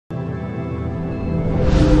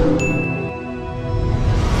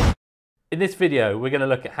In this video, we're going to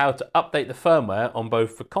look at how to update the firmware on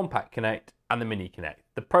both the Compact Connect and the Mini Connect.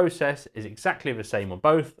 The process is exactly the same on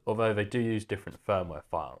both, although they do use different firmware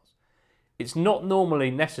files. It's not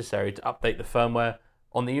normally necessary to update the firmware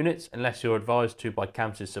on the units unless you're advised to by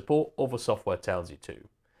CAMS's support or the software tells you to.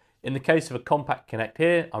 In the case of a Compact Connect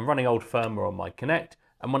here, I'm running old firmware on my Connect,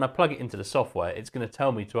 and when I plug it into the software, it's going to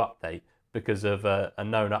tell me to update because of a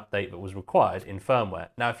known update that was required in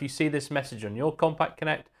firmware. Now, if you see this message on your Compact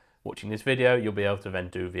Connect, watching this video, you'll be able to then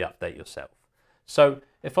do the update yourself. So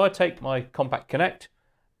if I take my Compact Connect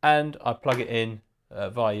and I plug it in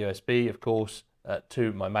via USB, of course,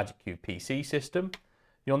 to my MagicQ PC system,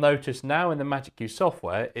 you'll notice now in the MagicQ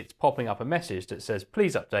software, it's popping up a message that says,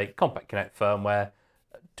 please update Compact Connect firmware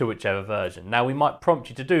to whichever version. Now, we might prompt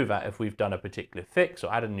you to do that if we've done a particular fix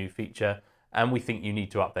or added a new feature and we think you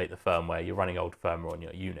need to update the firmware, you're running old firmware on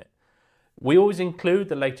your unit. We always include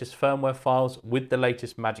the latest firmware files with the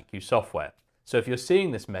latest MagicQ software. So if you're seeing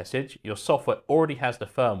this message, your software already has the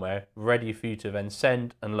firmware ready for you to then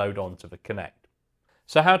send and load on to the Connect.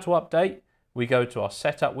 So how to update? We go to our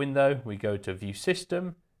setup window, we go to View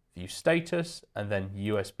System, View Status, and then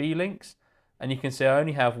USB links. And you can see I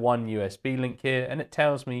only have one USB link here, and it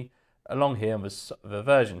tells me along here, the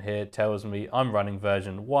version here tells me I'm running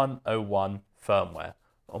version 101 firmware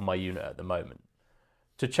on my unit at the moment.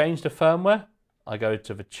 To change the firmware, I go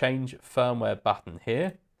to the Change Firmware button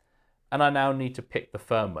here, and I now need to pick the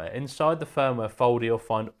firmware. Inside the firmware folder, you'll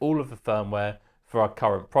find all of the firmware for our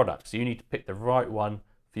current product, so you need to pick the right one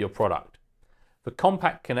for your product. The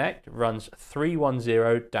Compact Connect runs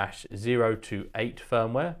 310-028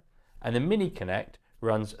 firmware, and the Mini Connect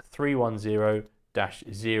runs 310-033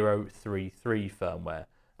 firmware,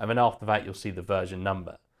 and then after that you'll see the version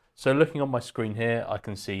number. So looking on my screen here, I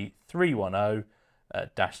can see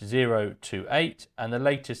 310-028 and the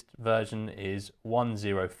latest version is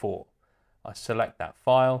 104. I select that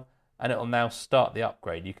file and it will now start the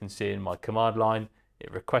upgrade. You can see in my command line it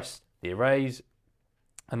requests the erase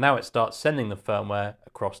and now it starts sending the firmware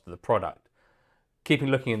across to the product. Keeping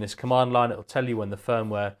looking in this command line, it will tell you when the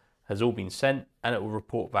firmware has all been sent and it will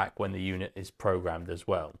report back when the unit is programmed as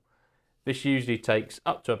well. This usually takes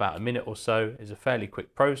up to about a minute or so, is a fairly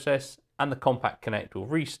quick process, and the Compact Connect will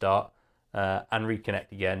restart and reconnect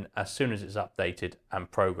again as soon as it's updated and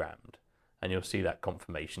programmed. And you'll see that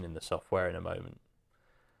confirmation in the software in a moment.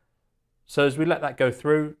 So as we let that go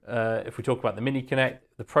through, if we talk about the Mini Connect,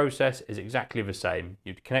 the process is exactly the same.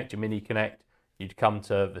 You'd connect your Mini Connect, you'd come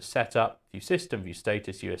to the Setup, View System, View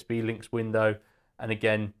Status, USB Links window, and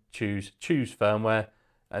again choose Firmware.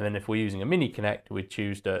 And then if we're using a Mini Connect, we'd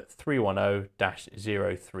choose the 310-033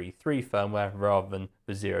 firmware rather than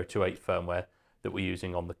the 028 firmware that we're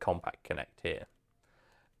using on the Compact Connect here.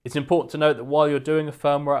 It's important to note that while you're doing a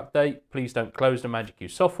firmware update, please don't close the MagicQ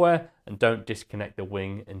software and don't disconnect the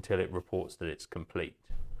wing until it reports that it's complete.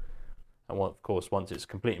 And of course, once it's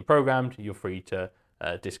complete and programmed, you're free to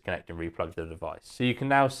disconnect and replug the device. So you can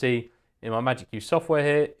now see in my MagicQ software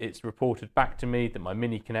here, it's reported back to me that my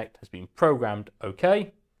Mini Connect has been programmed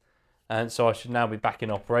okay. And so I should now be back in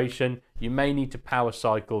operation. You may need to power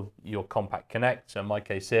cycle your Compact Connect. So in my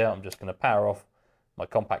case here, I'm just going to power off my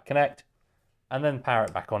Compact Connect and then power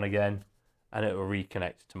it back on again and it will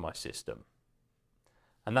reconnect to my system.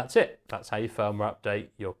 And that's it. That's how you firmware update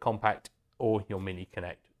your Compact or your Mini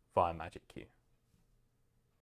Connect via MagicQ.